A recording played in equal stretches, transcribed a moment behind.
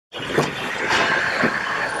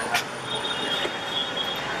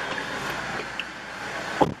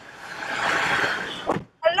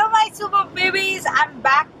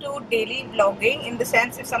daily vlogging, in the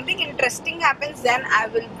sense if something interesting happens then I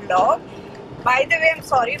will vlog. By the way, I'm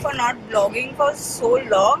sorry for not vlogging for so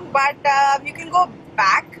long, but you can go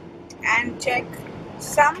back and check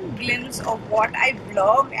some glimpse of what I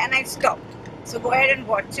vlogged and I stopped. So go ahead and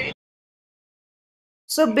watch it.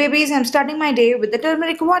 So babies, I'm starting my day with the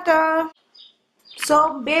turmeric water.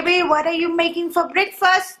 So baby, what are you making for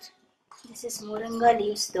breakfast? This is moringa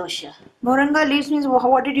leaves dosha. Moringa leaves means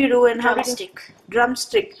what did you do and how did you? Drumstick.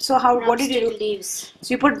 Drumstick. So how? What did you do? Leaves.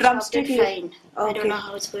 So you put drumstick leaves. Fine. Okay. I don't know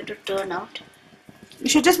how it's going to turn out. You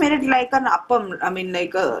should just make it like an appam. I mean,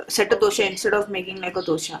 like a set of dosha instead of making like a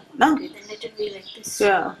dosha. No? Okay, then let it be like this.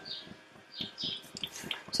 Yeah.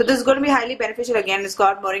 So this is going to be highly beneficial. Again, it's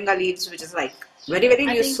got moringa leaves, which is like very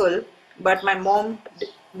useful. But my mom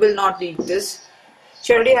will not need this.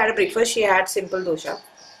 She already had a breakfast. She had simple dosha.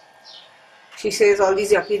 She says all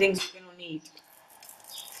these yucky things you can only eat.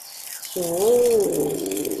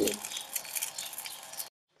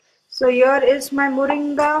 So here is my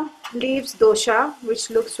moringa leaves dosha,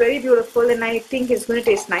 which looks very beautiful and I think it's going to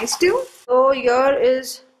taste nice too. So here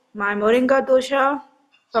is my moringa dosha,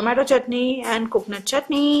 tomato chutney and coconut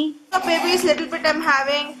chutney. So babies, little bit I'm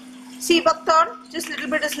having sea buckthorn, just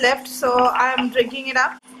little bit is left, so I'm drinking it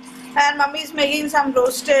up. And mummy is making some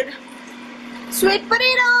roasted sweet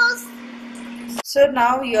potatoes. So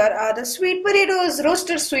now here are the sweet potatoes,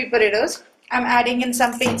 roasted sweet potatoes. I'm adding in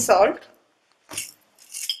some pink salt.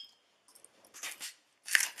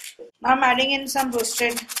 I'm adding in some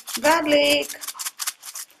roasted garlic.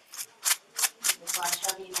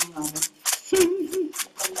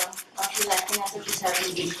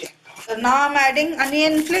 So now I'm adding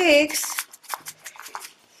onion flakes.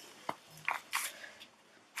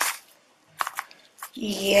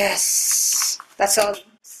 Yes, that's all.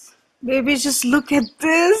 Baby, just look at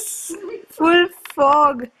this. Full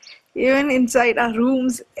fog. Even inside our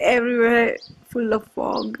rooms, everywhere full of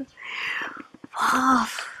fog. Wow.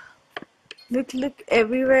 Look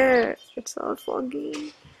everywhere. It's all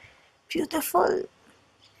foggy. Beautiful.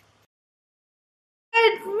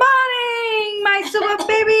 Good morning, my super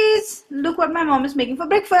babies. Look what my mom is making for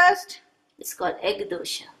breakfast. It's called egg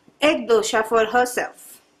dosha. Egg dosha for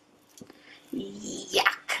herself.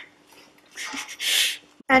 Yuck.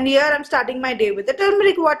 And here I'm starting my day with the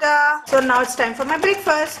turmeric water. So now it's time for my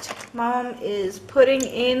breakfast. Mom is putting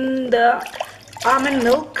in the almond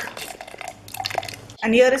milk.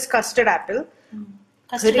 And here is custard apple.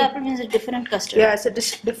 Custard apple means a different custard. Yeah, it's a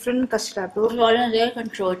different custard apple. It's all in real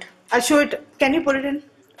control. I'll show it. Can you put it in?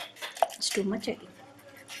 It's too much, I think.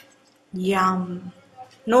 Yum.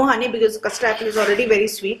 No honey because custard apple is already very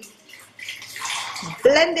sweet.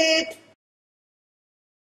 Blend it.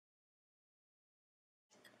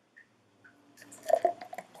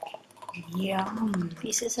 Yum.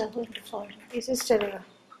 Pieces are going to fall. Pieces chalega.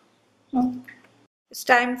 No. It's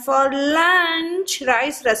time for lunch.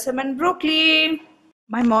 Rice, rasam and broccoli.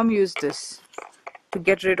 My mom used this to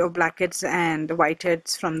get rid of blackheads and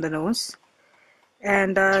whiteheads from the nose.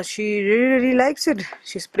 And she really likes it.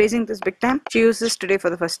 She's praising this big time. She used this today for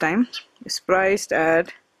the first time. It's priced at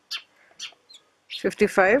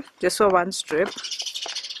 55 just for one strip.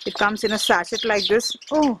 It comes in a sachet like this.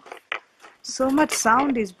 Oh, so much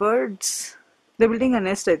sound, these birds. They're building a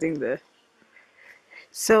nest, I think, there.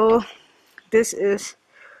 So this is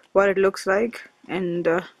what it looks like, and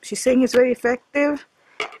she's saying it's very effective.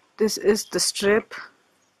 This is the strip.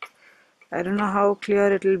 I don't know how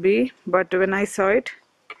clear it will be, but when I saw it,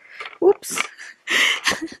 oops,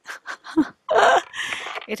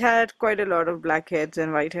 it had quite a lot of blackheads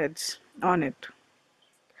and whiteheads on it.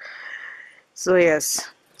 So yes,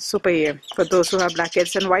 super yeah, for those who have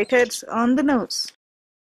blackheads and whiteheads on the nose.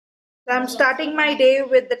 So I'm starting my day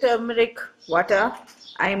with the turmeric water.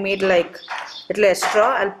 I made like little extra.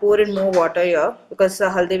 I'll pour in more water here because the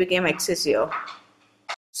haldi became excess here.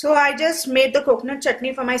 So I just made the coconut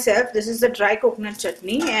chutney for myself. This is the dry coconut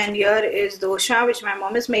chutney, and here is dosha which my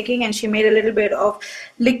mom is making, and she made a little bit of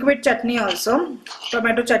liquid chutney also,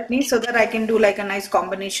 tomato chutney, so that I can do like a nice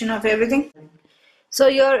combination of everything. So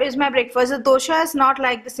here is my breakfast. The dosha is not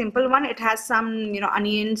like the simple one. It has some,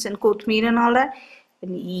 onions and kothmeer and all that.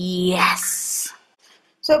 And yes.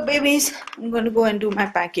 So babies, I'm going to go and do my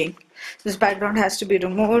packing. This background has to be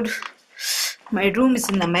removed. My room is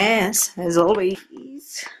in a mess as always.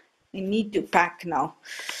 I need to pack now.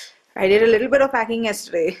 I did a little bit of packing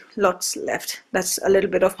yesterday. Lots left. That's a little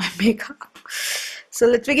bit of my makeup. So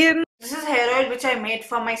let's begin. This is hair oil which I made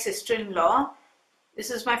for my sister-in-law. This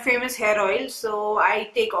is my famous hair oil, so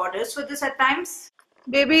I take orders for this at times.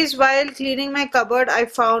 Babies, while cleaning my cupboard, I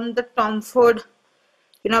found the Tom Ford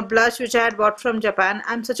blush which I had bought from Japan.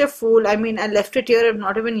 I'm such a fool. I mean, I left it here. I've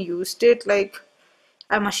not even used it. Like,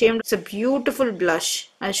 I'm ashamed. It's a beautiful blush.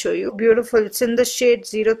 I'll show you. Beautiful. It's in the shade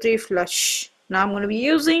 03 Flush. Now I'm going to be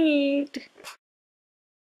using it.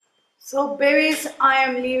 So, babies, I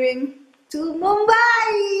am leaving to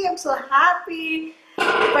Mumbai. I'm so happy,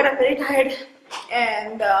 but I'm very tired.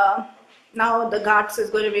 And now the guards is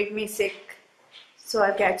going to make me sick. So,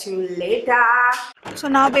 I'll catch you later. So,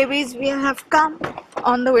 now, babies, we have come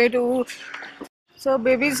on the way to. So,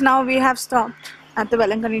 babies, now we have stopped at the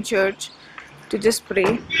Velankani church to just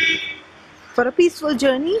pray for a peaceful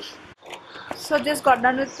journey. So, just got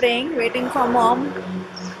done with praying, waiting for mom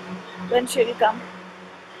when she'll come.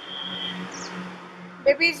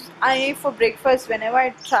 Babies, for breakfast, whenever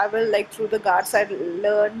I travel like through the ghats, I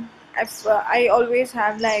learn. I always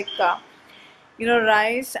have like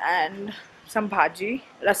rice and some bhaji,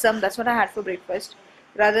 rasam. That's what I had for breakfast,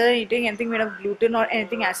 rather than eating anything made of gluten or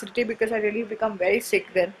anything acidity, because I really become very sick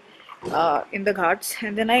then in the ghats.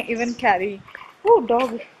 And then I even carry, oh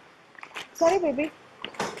dog, sorry baby,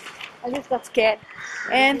 I just got scared,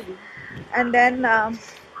 and then I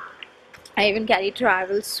even carry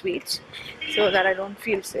travel sweets so that I don't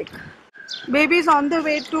feel sick. Babies, on the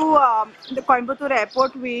way to the Coimbatore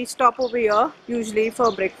airport, we stop over here usually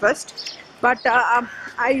for breakfast. But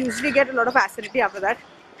I usually get a lot of acidity after that,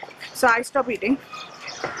 so I stop eating.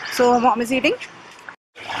 So mom is eating.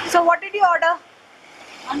 So what did you order?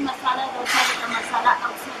 One masala dosa with the masala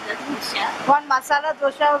outside the dosha. One masala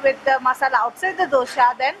dosha with the masala outside the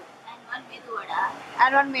dosha, then? And one medu vada.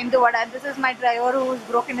 And one mendu vada. And this is my driver who's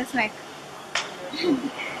broken his neck.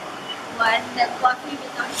 One coffee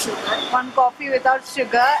without sugar. One coffee without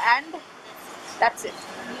sugar, and that's it.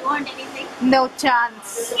 You want anything? No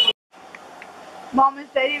chance. Mom is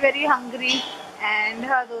very, very hungry, and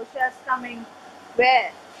her dosha is coming.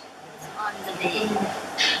 Where? It's on the way.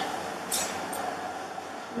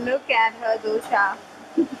 Look at her dosha.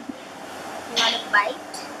 You want a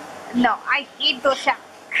bite? No, I eat dosha.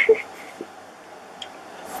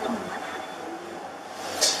 So much.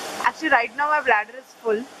 Actually, right now my bladder is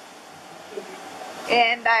full,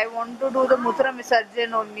 and I want to do the Mutra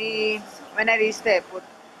Visarjan only when I reach the airport.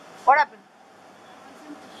 What happened?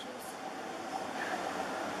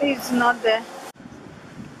 He's not there.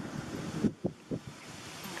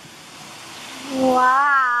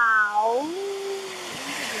 Wow.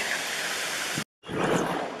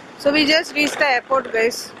 So we just reached the airport,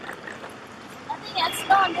 guys. Nothing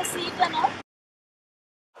extra on the seat and all.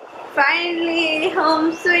 Finally,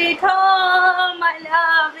 home sweet home. I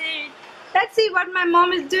love it. Let's see what my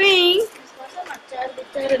mom is doing. This was a matcha,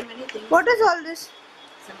 bitter and many things. What is all this?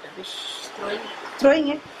 Some rubbish throwing. Throwing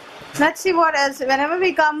it. Let's see what else. Whenever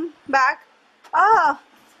we come back,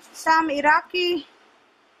 some Iraqi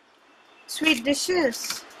sweet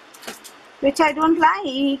dishes, which I don't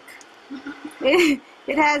like.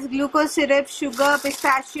 It has glucose syrup, sugar,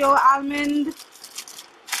 pistachio, almond,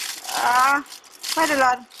 quite a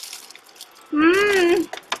lot.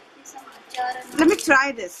 Some achar and Let me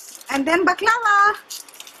try this. And then baklava.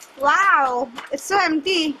 Wow, it's so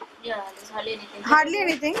empty. yeah, there's hardly anything. Hardly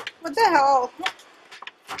anything. What the hell?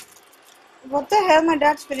 What the hell? My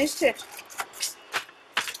dad's finished it.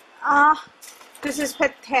 This is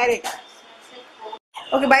pathetic.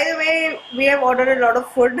 Okay, by the way, we have ordered a lot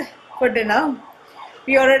of food for dinner.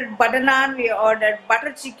 We ordered butter naan, we ordered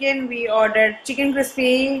butter chicken, we ordered chicken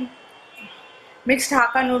crispy, mixed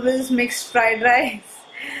Hakka noodles, mixed fried rice.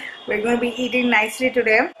 We're going to be eating nicely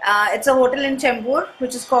today. It's a hotel in Chembur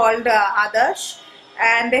which is called Adarsh,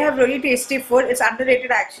 and they have really tasty food. It's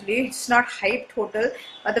underrated actually. It's not hyped hotel,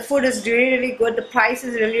 but the food is really, really good. The price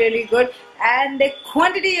is really, really good, and the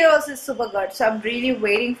quantity also is super good. So I'm really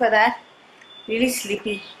waiting for that. Really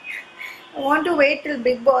sleepy. I want to wait till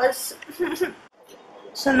Big Boss.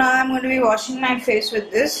 So now I'm going to be washing my face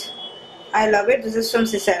with this. I love it. This is from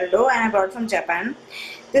Ciceldo and I brought it from Japan.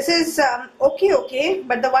 This is okay,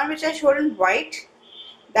 but the one which I showed in white,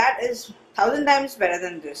 that is 1,000 times better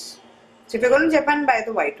than this. So if you're going to Japan, buy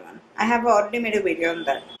the white one. I have already made a video on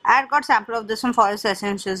that. I had got sample of this from Forest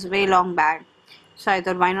Essentials way long back. So I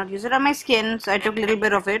thought, why not use it on my skin? So I took a little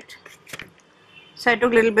bit of it. And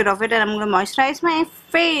I'm going to moisturize my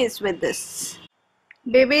face with this.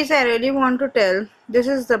 Babies, I really want to tell, this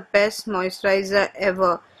is the best moisturizer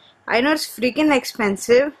ever. I know it's freaking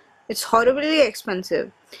expensive. It's horribly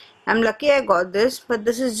expensive. I'm lucky I got this, but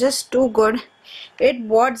this is just too good. It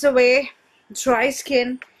wards away dry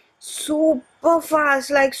skin super fast,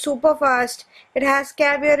 like super fast. It has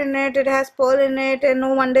caviar in it, it has pearl in it, and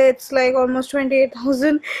no wonder it's like almost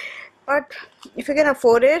 28,000. But if you can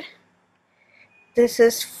afford it, this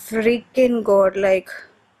is freaking good. Like,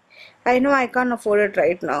 I know I can't afford it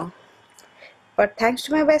right now, but thanks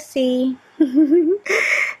to my bestie,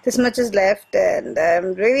 this much is left, and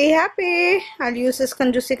I'm really happy. I'll use this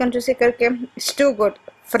kanjusi karke. It's too good,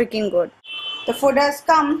 freaking good. The food has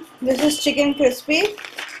come. This is chicken crispy.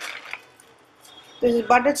 This is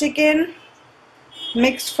butter chicken,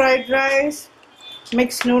 mixed fried rice,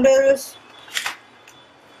 mixed noodles,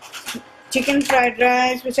 chicken fried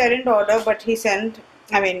rice, which I didn't order, but he sent.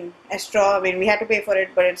 I mean, extra. I mean, we had to pay for it,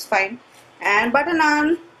 but it's fine. And butter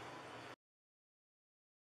naan.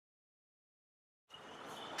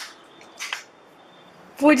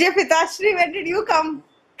 Pooja Pitashri, when did you come?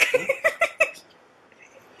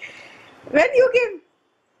 When you came?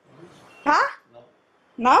 Huh?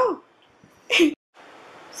 Now?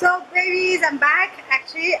 So, babies, I'm back.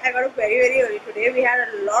 Actually, I got up very early today. We had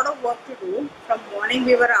a lot of work to do. From morning,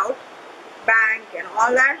 we were out, bank, and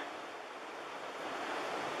all that.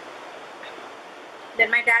 Then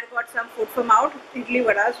my dad got some food from out, idli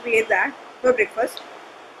vadas. We ate that for breakfast.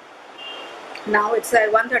 Now it's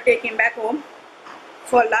 1:30. I came back home.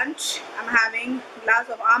 For lunch, I'm having a glass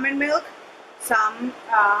of almond milk, some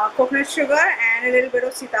coconut sugar, and a little bit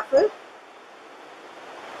of sitafal.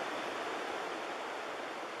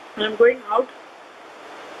 And I'm going out,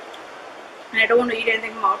 and I don't want to eat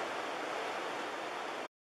anything from out.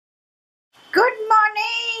 Good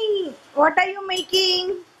morning! What are you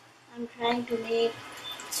making? I'm trying to make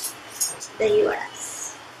dahi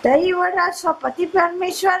vadas. Dahi vadas for Pati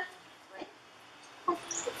Parmeshwar.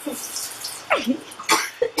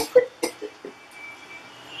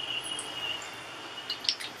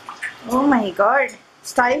 Oh my god.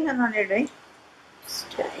 Style on it, right?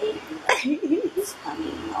 Style. It's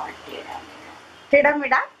coming not Teda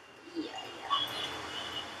meda? Yeah.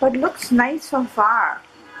 But looks nice from far.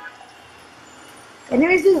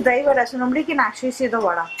 Anyways, this is dahi vada, so nobody can actually see the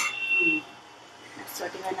vada. That's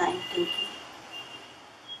what even I'm thinking.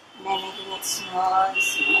 And I'm making it small.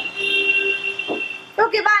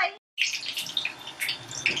 Okay, bye.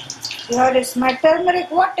 Here is my turmeric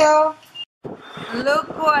water. Look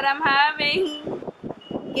what I'm having.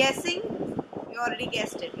 Guessing? You already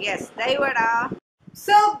guessed it. Yes, dahi vada.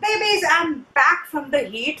 So, babies, I'm back from the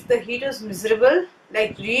heat. The heat is miserable,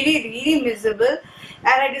 like really miserable.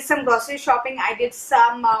 And I did some grocery shopping. I did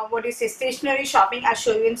some stationery shopping. I'll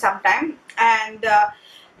show you in some time. And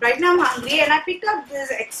right now I'm hungry, and I picked up this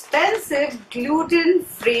expensive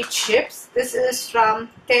gluten-free chips. This is from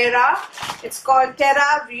Terra. It's called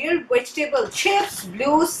Terra Real Vegetable Chips,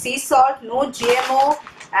 blue, sea salt, no GMO,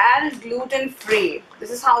 and gluten-free. This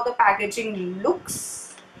is how the packaging looks.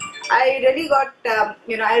 I really got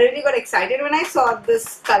excited when I saw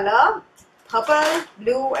this color, purple,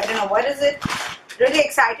 blue. I don't know what is it. Really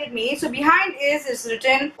excited me. So behind is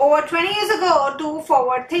written, over 20 years ago, two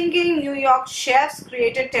forward-thinking New York chefs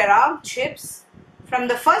created Terra chips. From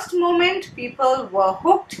the first moment, people were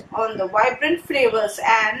hooked on the vibrant flavors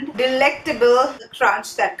and delectable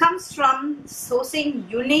crunch that comes from sourcing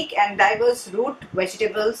unique and diverse root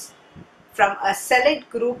vegetables from a select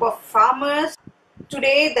group of farmers.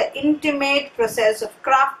 Today, the intimate process of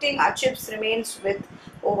crafting our chips remains with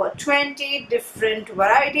over 20 different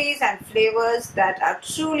varieties and flavors that are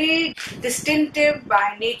truly distinctive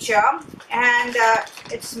by nature. And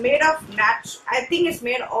it's made of I think it's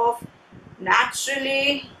made of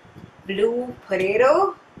naturally blue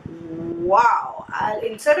potato. Wow! I'll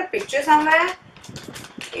insert a picture somewhere.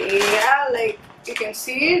 Yeah, like you can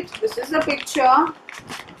see it. This is the picture.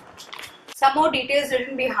 Some more details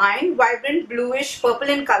written behind. Vibrant bluish purple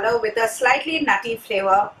in color with a slightly nutty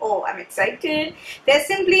flavor. Oh, I'm excited. They're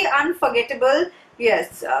simply unforgettable.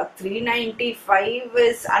 Yes, $3.95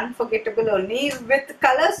 is unforgettable only. With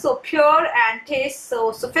color so pure and taste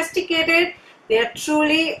so sophisticated, they are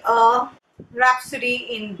truly a rhapsody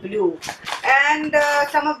in blue. And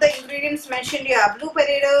some of the ingredients mentioned here: blue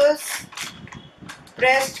potatoes,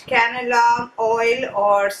 pressed canola oil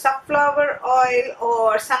or sunflower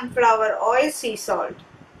oil, sea salt.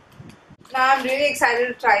 Now I'm really excited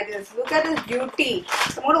to try this. Look at this beauty.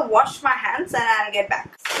 I'm going to wash my hands and I'll get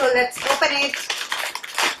back. So let's open it.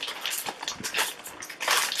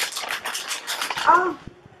 Oh.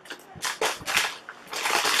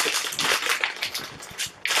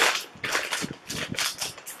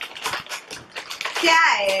 क्या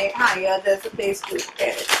है? हाँ, yeah, there's a place to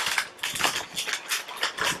get it.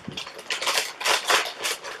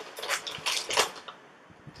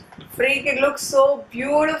 Freak, it looks so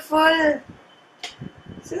beautiful.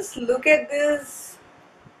 Just look at this.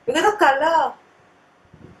 Look at the color.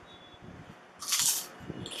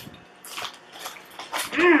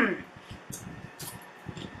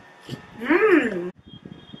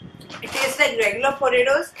 It tastes like regular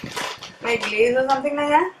potatoes, like glaze or something like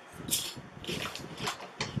that.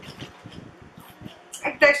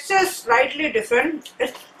 The texture is slightly different.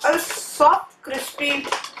 It's a soft, crispy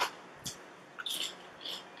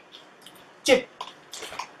chip.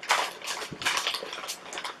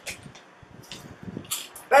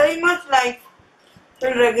 Very much like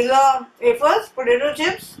the regular wafers, potato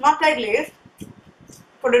chips, not like Lay's,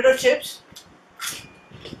 potato chips.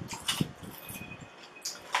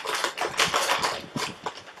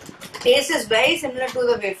 Taste is very similar to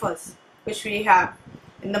the wafers which we have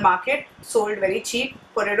in the market, sold very cheap,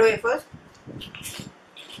 potato wafers.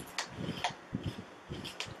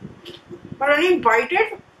 But when you bite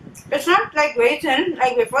it, it's not like very thin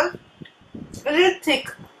like wafers, it is thick.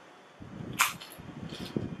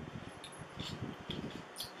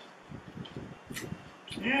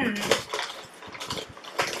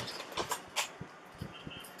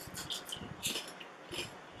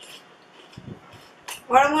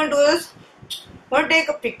 What I'm going to do is, I'm going to take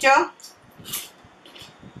a picture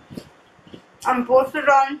and post it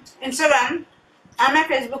on Instagram and my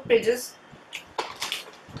Facebook pages,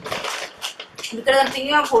 because I'm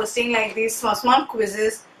thinking of hosting like these small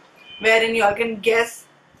quizzes wherein you all can guess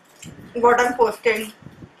what I'm posting,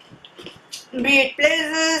 be it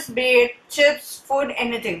places, be it chips, food,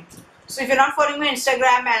 anything. So if you're not following my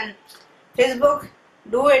Instagram and Facebook,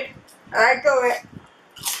 do it right away.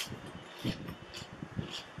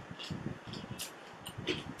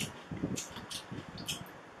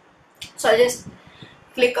 So I just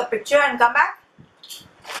click a picture and come back.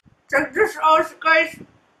 Check this out, guys.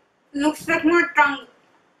 Looks like my tongue.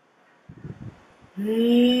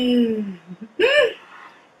 It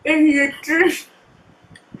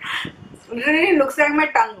literally looks like my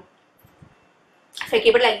tongue. If I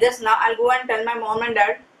keep it like this, now I'll go and tell my mom and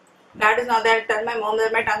dad. Dad is not there. I'll tell my mom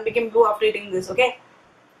that my tongue became blue after eating this, okay?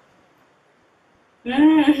 My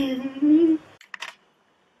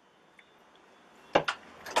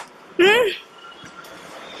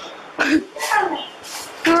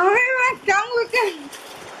tongue became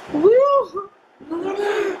blue.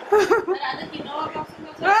 Look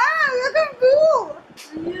at blue.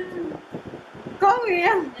 Come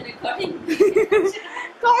here. Recording.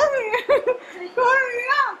 Come here. Come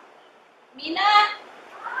here. Mina.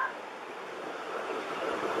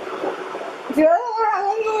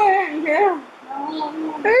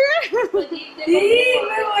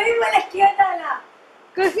 मैं वही वाला किया था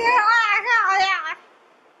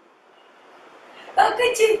okay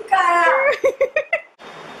चिपकाया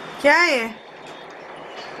क्या है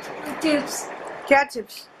chips क्या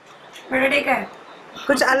chips potato का है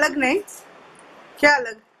कुछ अलग नहीं क्या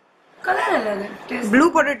अलग कलर अलग है ब्लू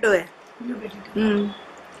पोटैटो है blue potato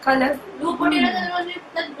colour blue potato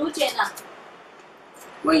तो ब्लू चेना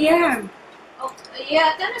वो ये है ये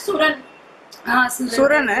आता है ना सूरन हाँ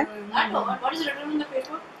सूरन है what is written on the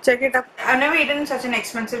paper? Check it up. I've never eaten such an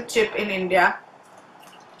expensive chip in India.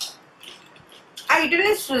 I eaten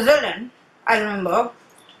in Switzerland, I remember,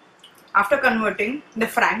 after converting the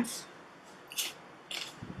francs.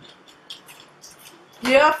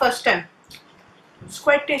 Yeah, first time. It's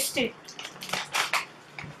quite tasty.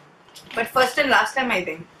 But first and last time, I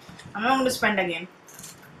think. I'm not going to spend again.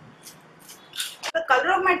 The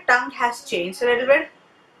color of my tongue has changed a little bit.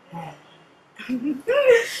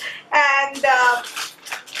 And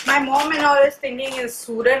my mom and all is thinking is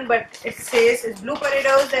Suran, but it says it's blue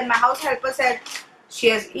potatoes. Then my house helper said she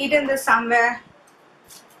has eaten this somewhere.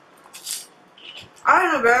 I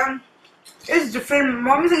don't know where. It's different.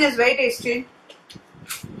 Mommy saying it's very tasty.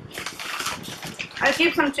 I'll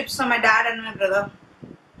keep some chips for my dad and my brother.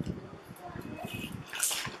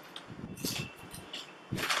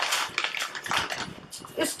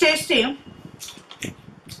 It's tasty,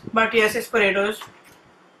 but yes, it's potatoes.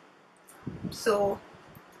 So,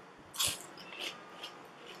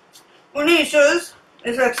 only issue is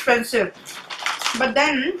it's expensive. But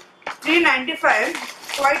then, $3.95,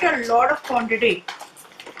 quite a lot of quantity.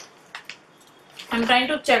 I'm trying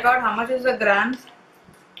to check out how much is the grams.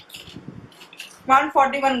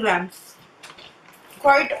 141 grams.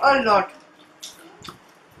 Quite a lot.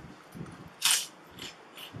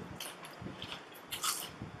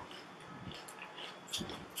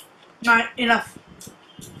 Not enough.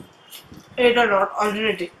 Ate a lot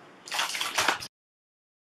already.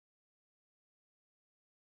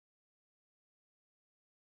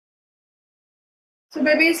 So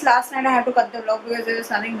babies, last night I had to cut the vlog because there is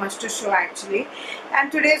nothing much to show actually.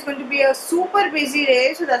 And today is going to be a super busy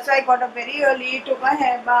day, so that's why I got up very early, took my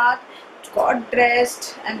hair bath, got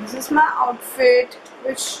dressed, and this is my outfit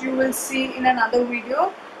which you will see in another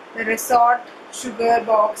video. The resort sugar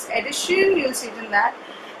box edition, you'll see it in that.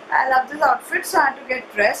 I love this outfit, so I had to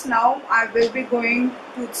get dressed. Now I will be going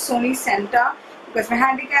to Sony Center because my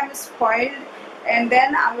handicap is spoiled, and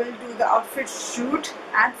then I will do the outfit shoot,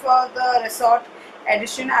 and for the resort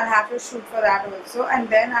edition I'll have to shoot for that also, and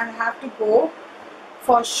then I'll have to go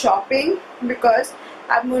for shopping because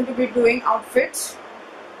I'm going to be doing outfits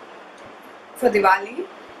for Diwali.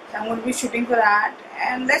 So I'm going to be shooting for that,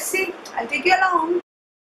 and let's see, I'll take you along.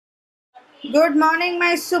 Good morning,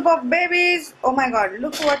 my super babies. Oh my god,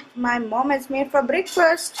 look what my mom has made for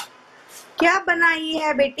breakfast. क्या बनाई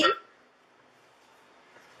है बेटी?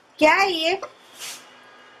 क्या है ये?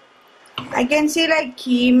 I can see like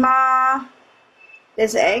keema.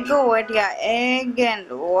 There's egg over it, yeah, egg,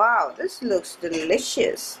 and wow, this looks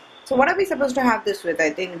delicious. So what are we supposed to have this with? I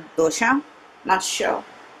think dosha, not sure.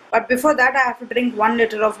 But before that, I have to drink 1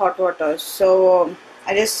 liter of hot water. So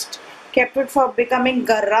I just kept it for becoming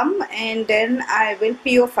garam, and then I will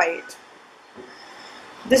purify it.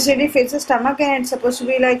 This really fills the stomach, and it's supposed to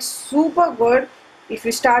be like super good if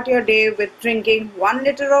you start your day with drinking 1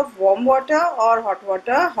 liter of warm water or hot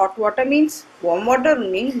water. Hot water means warm water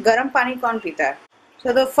only. Garam pani kaun peeta hai?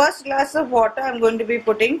 So the first glass of water, I'm going to be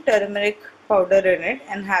putting turmeric powder in it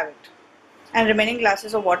and have it. And remaining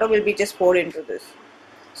glasses of water will be just poured into this.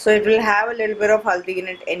 So it will have a little bit of haldi in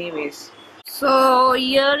it anyways. So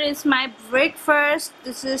here is my breakfast.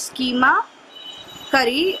 This is keema,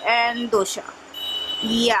 curry and dosha.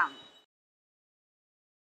 Yum.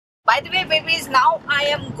 By the way, babies, now I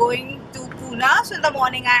am going to Pune. So in the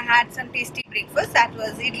morning I had some tasty breakfast. That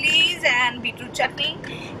was idlis and beetroot chutney.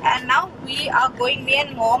 And now we are going, me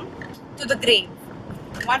and mom, to the grave.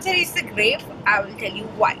 Once I reach the grave, I will tell you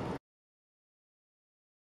why.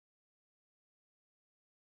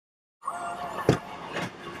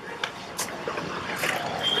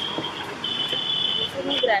 This is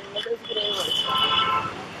my grandmother's grave also.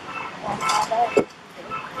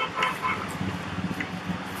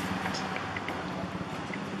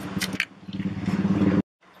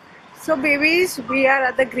 So babies, we are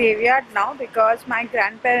at the graveyard now because my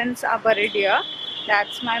grandparents are buried here.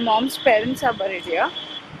 That's my mom's parents are buried here.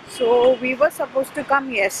 So we were supposed to come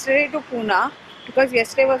yesterday to Pune because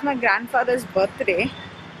yesterday was my grandfather's birthday.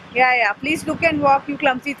 Yeah, please look and walk, you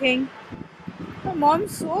clumsy thing. My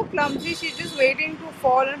mom's so clumsy, she's just waiting to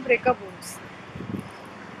fall and break her bones.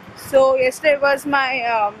 So yesterday was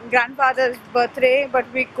my grandfather's birthday,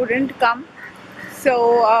 but we couldn't come.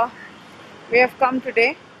 So we have come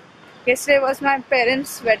today. Yesterday was my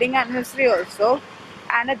parents' wedding anniversary also,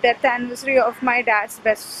 and a death anniversary of my dad's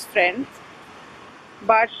best friend.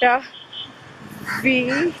 But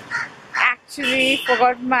we actually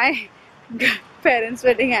forgot my parents'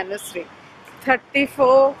 wedding anniversary.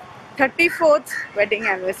 34th wedding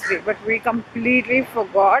anniversary, but we completely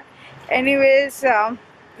forgot. Anyways, this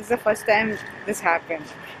is the first time this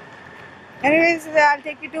happened. Anyways, I'll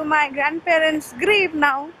take you to my grandparents' grave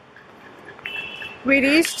now. We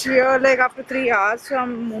reached here like after 3 hours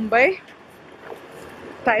from Mumbai.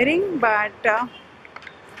 Tiring, but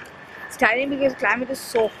it's tiring because climate is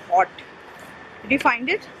so hot. Did you find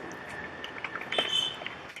it?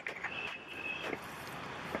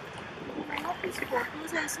 One of these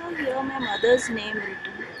photos I saw here, my mother's name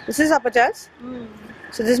written. This is Apacha's.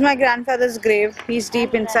 So this is my grandfather's grave. He's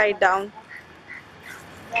deep inside down.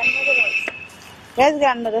 Grandmother also. Where's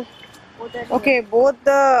grandmother? Both are Okay, here. both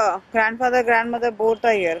the grandfather, grandmother, both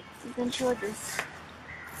are here. You can show this.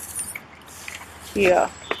 Here.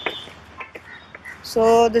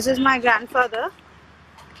 So this is my grandfather.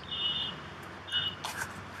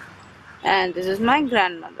 And this is my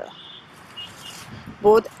grandmother.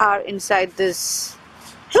 Both are inside this.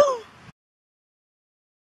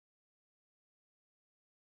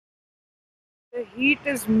 The heat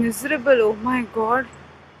is miserable. Oh my god.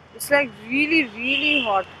 It's like really, really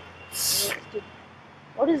hot.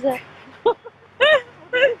 What is that?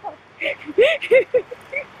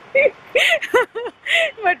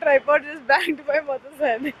 My tripod is banged my mother's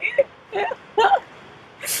head.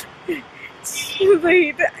 The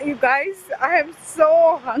heat, you guys, I am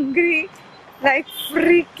so hungry, like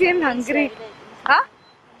freaking hungry. Huh?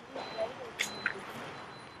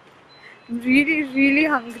 Really, really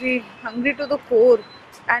hungry to the core,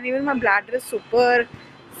 and even my bladder is super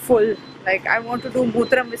full. Like I want to do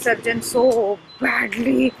Mutra Visarjan so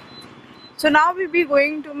badly. So now we'll be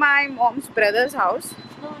going to my mom's brother's house.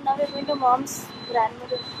 No, now we're going to mom's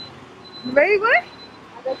grandmother's. Where are you going?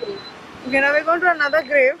 Other grave. Okay, now we're going to another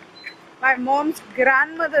grave. My mom's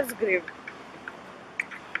grandmother's grave.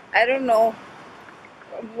 I don't know.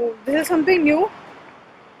 This is something new.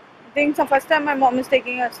 I think it's the first time my mom is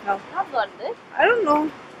taking us now. Not gone there. I don't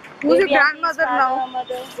know. Who's your Baby auntie's grandmother now? father,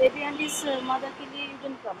 mother. Baby auntie's mother के लिए you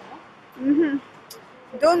didn't come, no?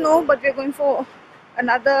 Don't know, but we're going for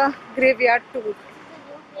another graveyard tour.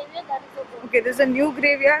 Okay, this is a new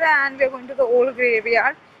graveyard, and we're going to the old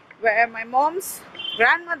graveyard where my mom's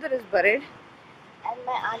grandmother is buried, And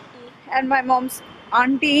my auntie and my mom's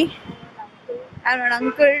auntie and and an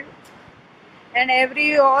uncle. an uncle,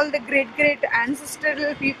 and all the great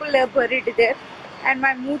ancestral people are buried there. And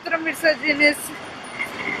my Mutram Visarjan is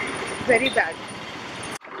very bad.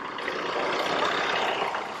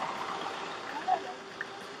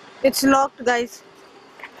 It's locked, guys.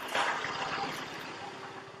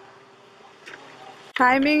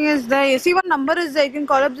 Timing is there. See what number is there. You can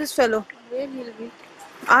call up this fellow. Where will be?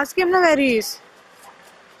 Ask him now where he is.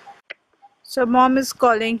 So mom is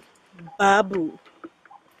calling Babu.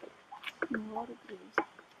 More graves.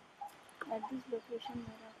 At this location,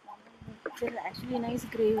 there are actually nice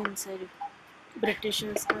grave inside.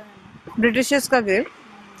 Britishers. Britishers ka grave.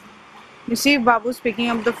 You see Babu's picking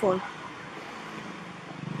up the phone.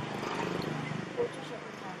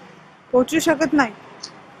 Pochu Shakat Naik.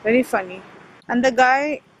 Very funny. And the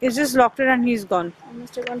guy is just locked it and he's gone. I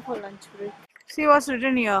must have gone for lunch break. See what's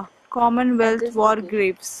written here. Commonwealth War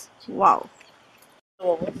Graves. Wow.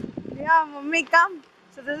 Yeah, mummy, come.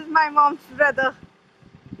 So this is my mom's brother.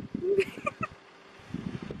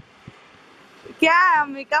 क्या है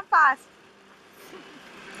mummy come fast.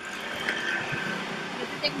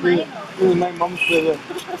 Take mine. This is my mom's brother.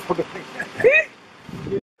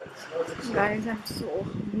 Guys, I'm so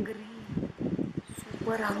hungry.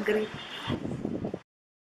 Super hungry.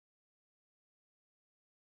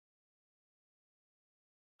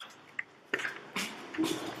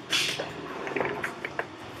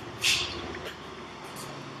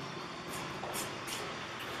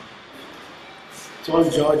 It's all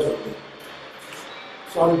George.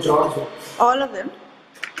 It's all George. All of them.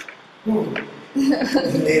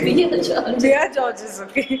 Be a George. They are Georges,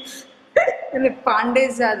 okay. And the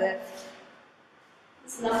Pandays are there.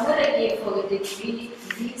 This number I keep forgetting.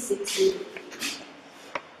 B6.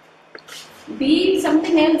 B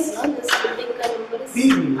something else, no? This building ka number is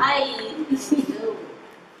B. I. No.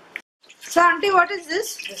 So, auntie, what is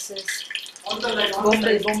this? This is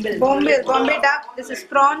Bombay. Bombay duck. This is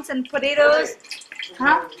prawns and potatoes.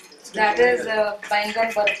 Huh? That is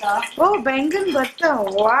Bangan Bartha. Oh, Bengal butter.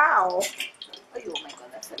 Wow. Oh my god,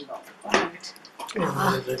 that's a long.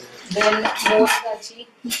 Then more kachi.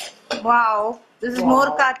 Wow. This is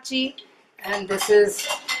more kachi. And this is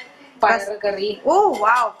fire curry. Oh,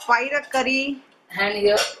 wow. Paira curry. And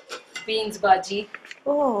here beans bhaji.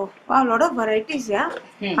 Oh, wow. A lot of varieties, yeah?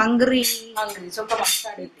 Hungry. Hungry. So come on,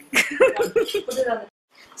 start eating. Put it on.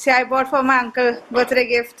 See, I bought for my uncle birthday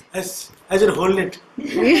gift. As you're holding it.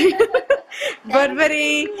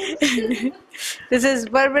 Burberry. This is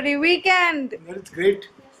Burberry weekend. That's great.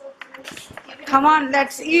 Come on,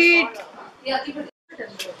 let's eat. Yeah, keep it.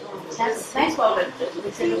 That's nice powder.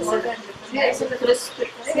 It's a crisp.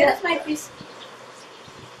 See, that's my piece.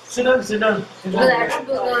 Sit down, sit down. Sit Because I down. had to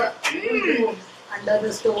do the under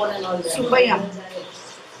the stone and all that. Super yum.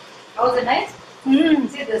 How was it nice?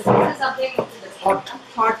 See, this is something Hot.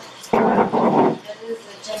 Hot. that is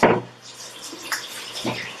chutney.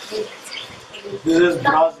 This is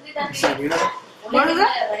brass. You know? What is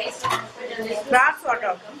it? Brass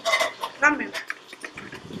water. Come here.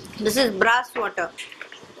 This is brass water.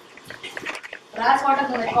 Brass water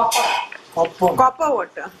from the copper. Popcorn. Copper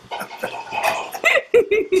water.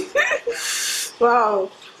 Wow.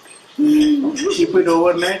 Keep it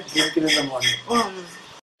overnight, drink it in the morning.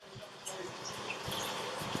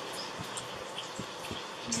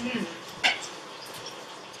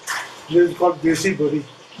 This is called desi bari.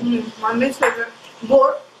 Mummy's favorite.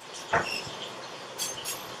 Goat.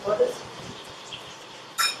 What is?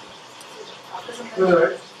 After some time,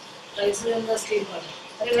 Alright. rice in the steel pot.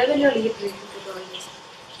 Okay, where will you eat with all this?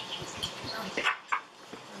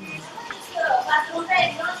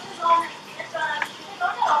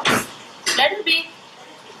 Let it be.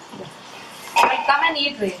 I'll come and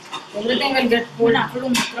eat with. Everything will get cold. I have to do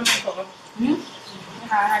mutram and cover.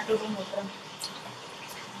 I have to do mutram.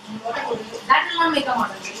 That will not make a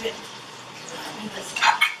model. Wait.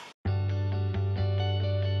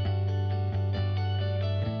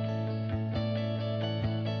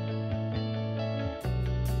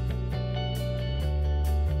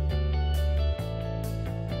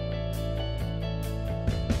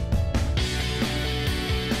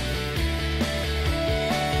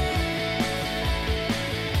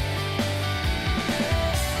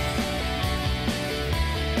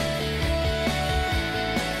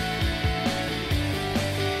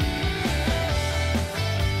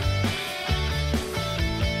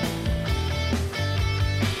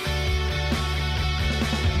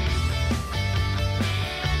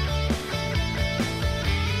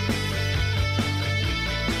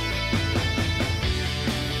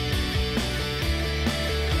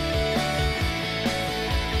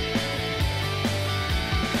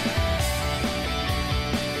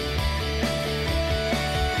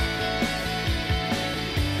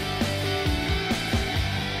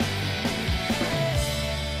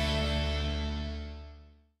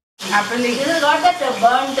 Apple leaf. This has got that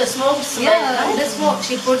burnt smoke smell. Yeah, No? the smoke.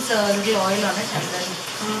 She puts a little oil on it and then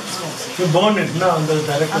smokes it. You burn it, no, on the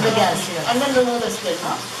direct. On the gas, yeah. And then remove the skin,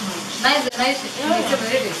 no? Nice, nice. Yeah. It's a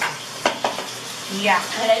very tasty. Yeah.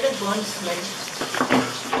 I like the burnt smell.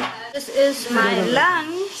 This is my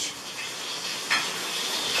lunch.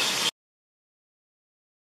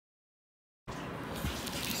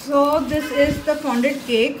 So this is the fondant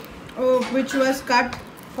cake, which was cut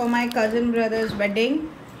for my cousin brother's wedding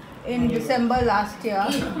in December last year.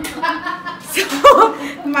 So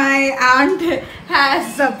my aunt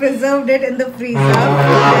has preserved it in the freezer.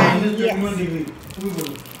 And yes, 21 degrees.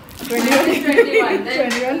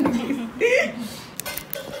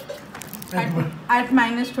 At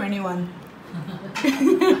 -21.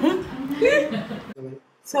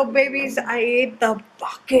 So babies, I ate the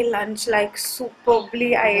bake lunch like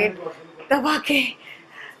superbly. I ate the bake.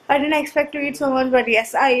 I didn't expect to eat so much, but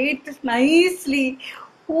yes, I ate it nicely.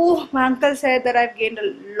 Oh, my uncle said that I've gained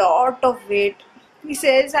a lot of weight. He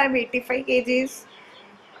says I'm 85 kgs.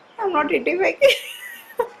 I'm not 85 kgs.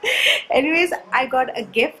 Anyways, I got a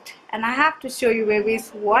gift and I have to show you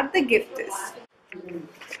babies what the gift is.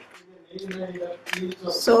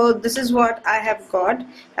 So this is what I have got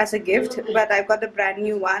as a gift, but I've got the brand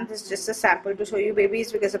new one. This is just a sample to show you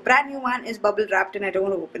babies because the brand new one is bubble wrapped and I don't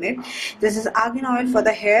want to open it. This is argan oil for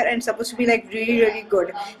the hair and it's supposed to be like really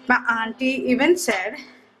good. My auntie even said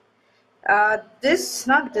this,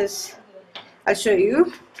 not this, I'll show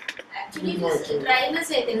you. Actually, this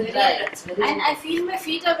dryness, I think, and I feel my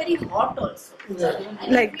feet are very hot also.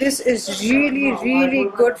 Like this is really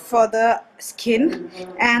good for the skin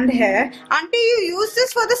and hair. Auntie, you use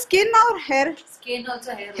this for the skin or hair? Skin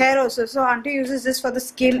also, hair. Hair also. So auntie uses this for the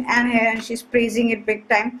skin and hair and she's praising it big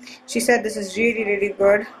time. She said this is really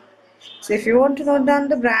good. So if you want to know down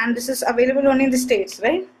the brand, this is available only in the States,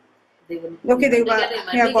 right? Okay, they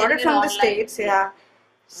got it from the States. Yeah.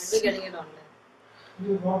 We're getting it online.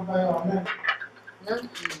 You don't buy online. No?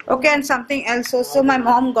 Okay, and something else also my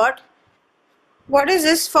mom got. What is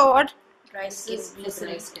this for? What? Dry skin,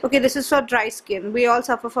 glycerin. Okay, this is for dry skin. We all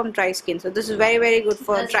suffer from dry skin, so this is very good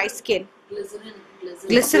for dry skin.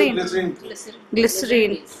 Glycerin.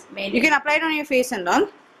 Glycerine. You can apply it on your face and all.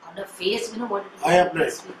 On the face, you know what? I apply.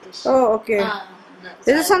 Oh, okay.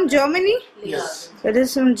 This is from Germany. Yes. It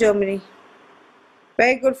is from Germany.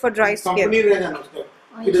 Very good for dry Company skin. range,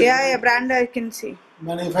 it is Yeah, brand I can see.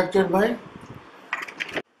 manufactured by.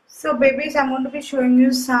 So babies, I'm going to be showing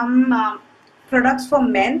you some products for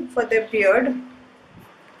men for their beard.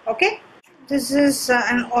 Okay, this is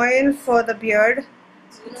an oil for the beard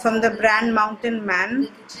from the brand Mountain Man.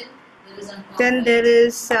 Then there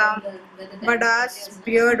is Badass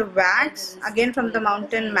beard wax, again from the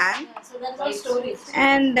Mountain Man. So that's all stories.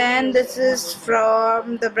 And then this is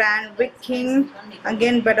from the brand Viking,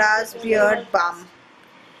 again Badass beard balm.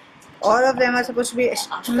 All of them are supposed to be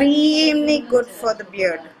extremely good for the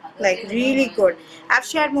beard, like really good. I've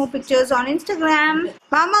shared more pictures on Instagram.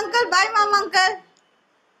 Mom uncle, bye mom uncle.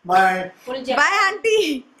 Bye. Bye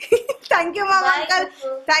auntie. Thank you mom Bye, uncle.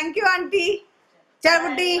 Cuckoo. Thank you auntie. Chal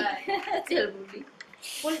buddy. Chal buddy.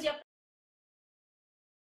 Full jump.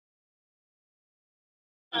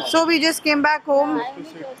 So we just came back home.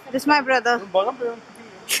 This is my brother.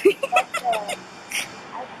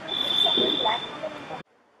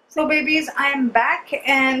 So babies, I am back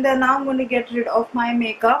and now I'm going to get rid of my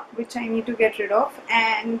makeup, which I need to get rid of,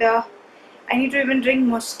 and I need to even drink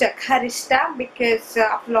more Stacarista because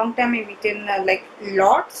after a long time I've eaten like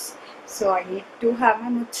lots, so I need to have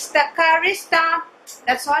my Stacarista.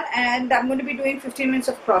 That's all, and I'm going to be doing 15 minutes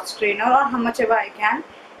of cross trainer or how much ever I can.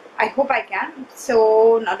 I hope I can.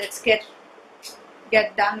 So now let's get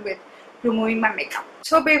done with removing my makeup.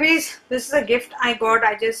 So babies, this is a gift I got.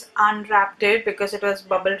 I just unwrapped it because it was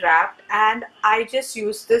bubble wrapped and I just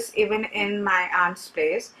used this even in my aunt's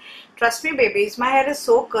place. Trust me babies, my hair is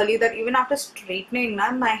so curly that even after straightening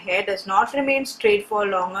my hair does not remain straight for a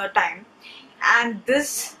longer time. And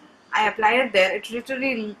this, I applied it there, it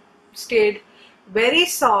literally stayed very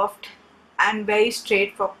soft and very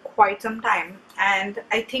straight for quite some time, and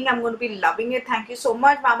I think I'm going to be loving it. Thank you so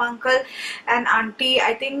much mama, uncle and auntie.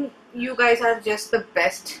 I think you guys are just the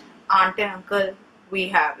best aunt and uncle we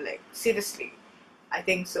have, like seriously, I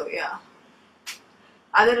think so. Yeah,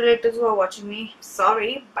 other relatives who are watching me,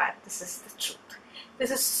 sorry, but this is the truth.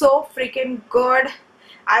 This is so freaking good.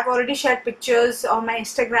 I've already shared pictures on my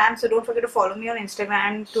Instagram, so don't forget to follow me on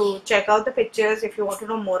Instagram to check out the pictures if you want to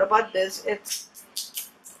know more about this. It's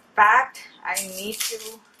packed. I need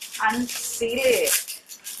to unseal it.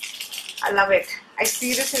 I love it. I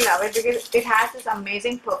seriously love it because it has this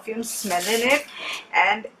amazing perfume smell in it,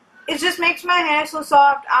 and it just makes my hair so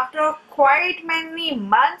soft. After quite many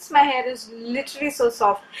months, my hair is literally so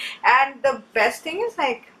soft. And the best thing is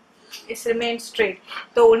like, it's remained straight.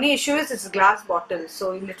 The only issue is it's a glass bottle,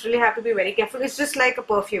 so you literally have to be very careful. It's just like a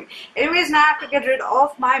perfume. Anyways, now I have to get rid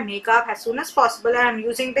of my makeup as soon as possible, and I'm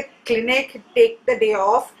using the Clinique Take the Day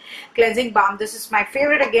Off cleansing balm. This is my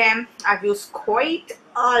favorite again. I've used quite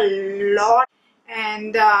a lot,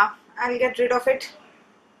 and I'll get rid of it.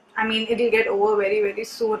 I mean, it'll get over very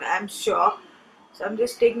soon, I'm sure. So I'm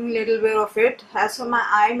just taking a little bit of it. As for my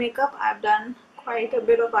eye makeup, I've done quite a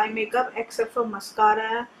bit of eye makeup except for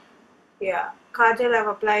mascara. Yeah, kajal I've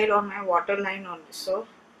applied on my waterline only, so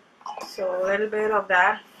a little bit of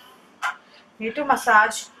that. Need to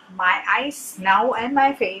massage my eyes now and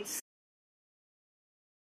my face.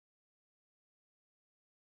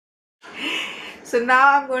 So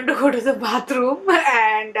now I'm going to go to the bathroom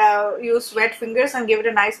and use wet fingers and give it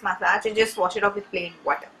a nice massage and just wash it off with plain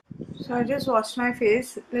water. So I just washed my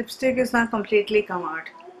face. Lipstick is not completely come out.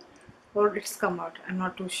 Or it's come out, I'm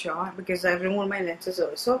not too sure because I've removed my lenses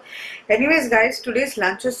also. Anyways guys, today's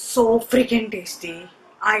lunch is so freaking tasty.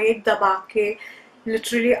 I ate dabake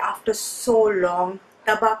literally after so long.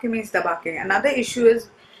 Dabake means dabake. Another issue is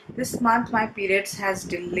this month my periods has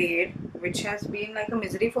delayed, which has been like a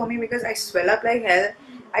misery for me because I swell up like hell.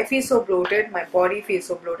 I feel so bloated, my body feels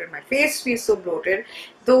so bloated, my face feels so bloated.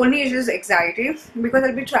 The only issue is anxiety because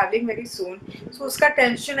I'll be traveling very soon. So uska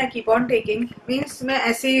tension I keep on taking. Means मैं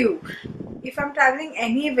ऐसे ही हूँ. If I'm traveling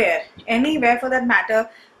anywhere for that matter,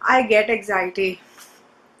 I get anxiety.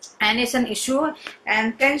 And it's an issue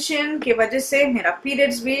and tension की वजह से मेरा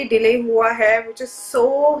periods भी delay हुआ है, which is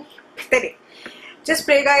so pathetic. Just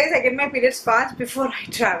pray guys, I get my periods fast before I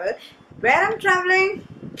travel. Where I'm traveling,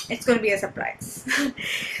 it's going to be a surprise.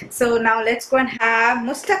 So now let's go and have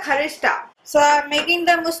mustakharishta. So I'm making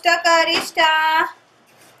the mustakharishta.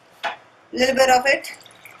 Little bit of it.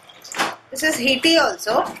 This is heaty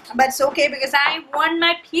also, but it's okay because I want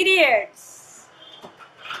my periods.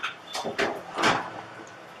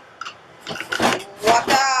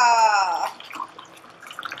 Water.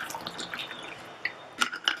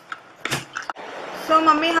 So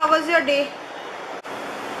mummy, how was your day?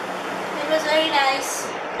 It was very nice.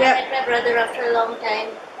 Yeah. I met my brother after a long time.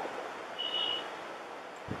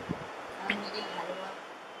 I'm eating halwa.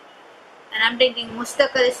 And I'm drinking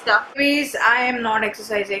mustakharishta. Please, I am not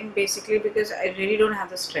exercising basically because I really don't have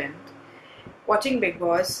the strength. Watching Big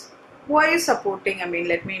Boss. Who are you supporting? I mean,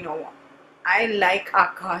 let me know. I like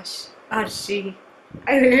Akash, Arshi.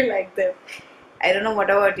 I really like them. I don't know what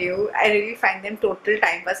about you. I really find them total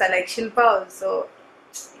time pass. I like Shilpa also.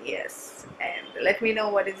 Yes. And let me know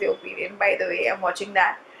what is your opinion. By the way, I'm watching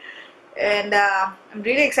that. And I'm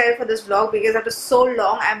really excited for this vlog because after so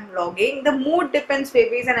long I'm vlogging. The mood depends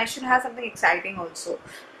babies and I should have something exciting also.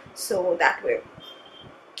 So that way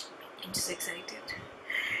I'm just excited.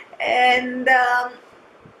 And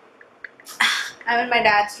I'm in my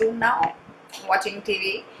dad's room now watching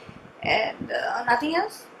TV and nothing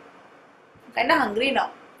else. I'm kinda hungry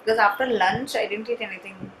now because after lunch I didn't eat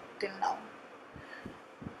anything till now.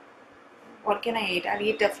 What can I eat? I'll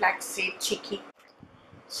eat a flaxseed chicky.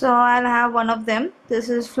 So I'll have one of them. This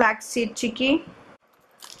is flaxseed chicky.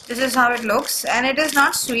 This is how it looks, and it is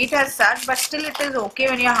not sweet as such, but still it is okay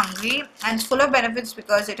when you're hungry, and it's full of benefits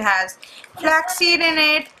because it has flaxseed in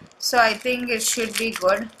it. So I think it should be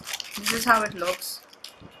good. This is how it looks.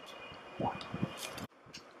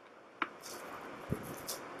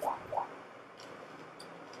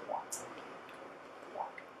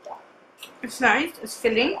 It's nice. It's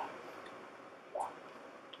filling.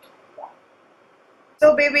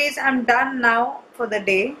 So babies, I'm done now for the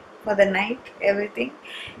day, for the night, everything,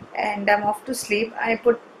 and I'm off to sleep. I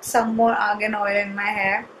put some more argan oil in my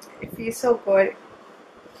hair. It feels so good.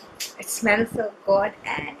 It smells so good,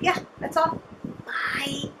 and yeah, that's all.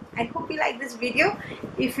 Bye. I hope you like this video.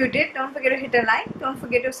 If you did, don't forget to hit a like. Don't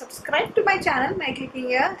forget to subscribe to my channel by clicking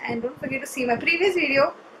here, and don't forget to see my previous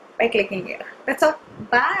video by clicking here. That's all.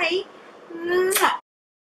 Bye. Mwah.